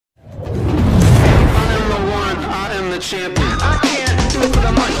Messi,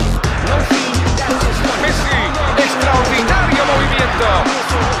 extraordinario movimiento.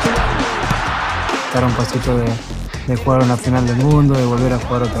 Estar a un pasito de jugar una final del mundo, de volver a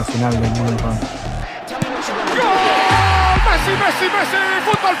jugar otra final del mundo. ¡Gol! ¡Messi, Messi, Messi!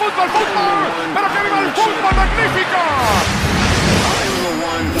 ¡Fútbol, fútbol, fútbol! ¡Pero que viva el fútbol magnífico!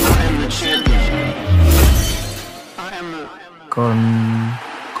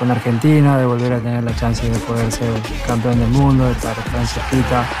 Con Argentina, de volver a tener la chance de poder ser campeón del mundo, de estar tan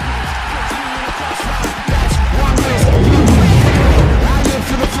cerquita.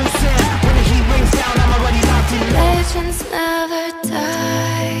 Legends never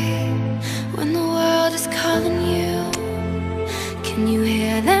die when the world is calling you. Can you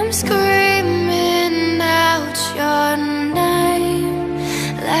hear them screaming out your name?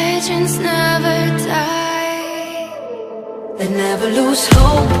 Legends never die. They never lose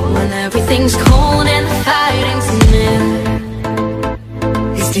hope when everything's cold and the fighting's near.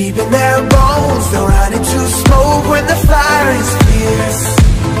 It's deep in their bones, they'll run into smoke when the fire is fierce.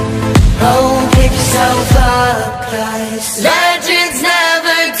 Oh, pick yourself up, 'cause legends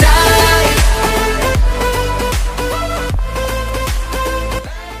never die.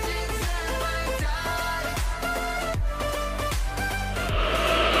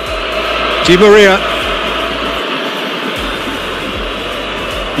 Di Maria,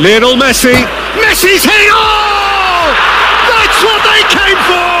 Lionel Messi, Messi's hit! Oh! That's what they came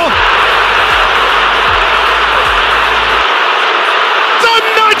for! The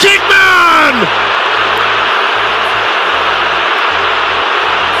Magic Man!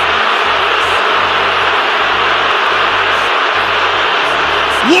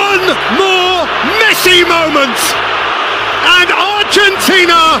 One more Messi moment! And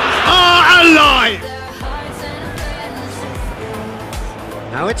Argentina are alive!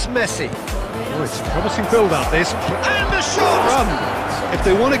 Now it's Messi. Oh, it's a promising build-up, this. And the shot! If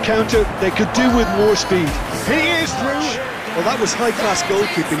they want to counter, they could do with more speed. He is through. Well, that was high-class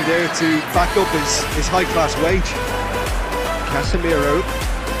goalkeeping there to back up his high-class wage. Casemiro.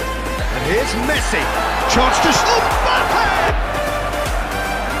 And here's Messi. Chance to... Oh, Mbappe!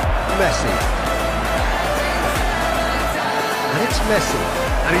 Messi. And it's Messi.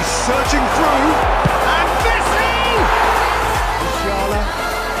 And he's searching through. And Messi! Musiala.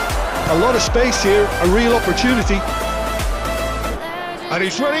 A lot of space here, a real opportunity. And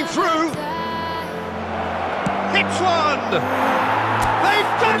he's running through. Hits one!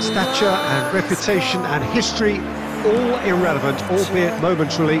 They've done... Stature and reputation and history, all irrelevant, albeit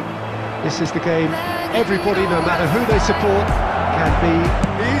momentarily. This is the game everybody, no matter who they support, can be...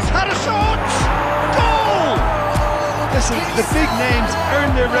 He's had a shot! Goal! Listen, the big names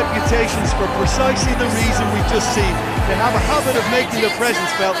earn their reputations for precisely the reason we've just seen. They have a habit of making their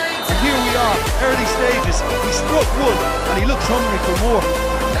presence felt, and here we are, early stages. He struck one, and he looks hungry for more.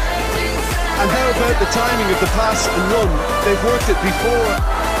 And how about the timing of the pass and run? They've worked it before.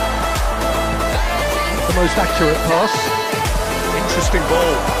 The most accurate pass. Interesting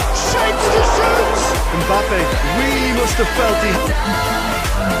ball. Shapes to shoot! Mbappe really must have felt the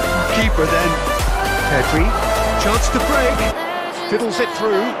keeper then. Pedri, chance to break. Fiddles it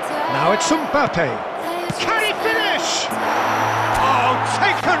through. Now it's Mbappe. Can he finish? Oh,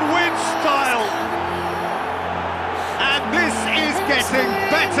 taken with style. And this is getting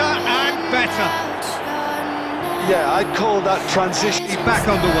better and better. Yeah, I'd call that transition. Back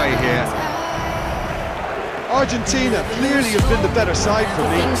on the way here. Argentina clearly have been the better side for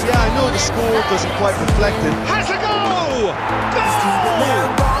me. Yeah, I know the score doesn't quite reflect it. Has a goal! Goal!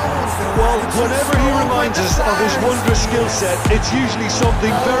 Well, whenever he reminds us of his wondrous skill set, it's usually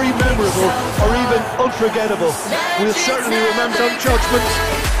something very memorable or even unforgettable. We'll certainly remember some judgments.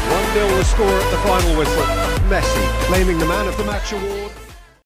 1-0 the score at the final whistle. Messi claiming the Man of the Match award.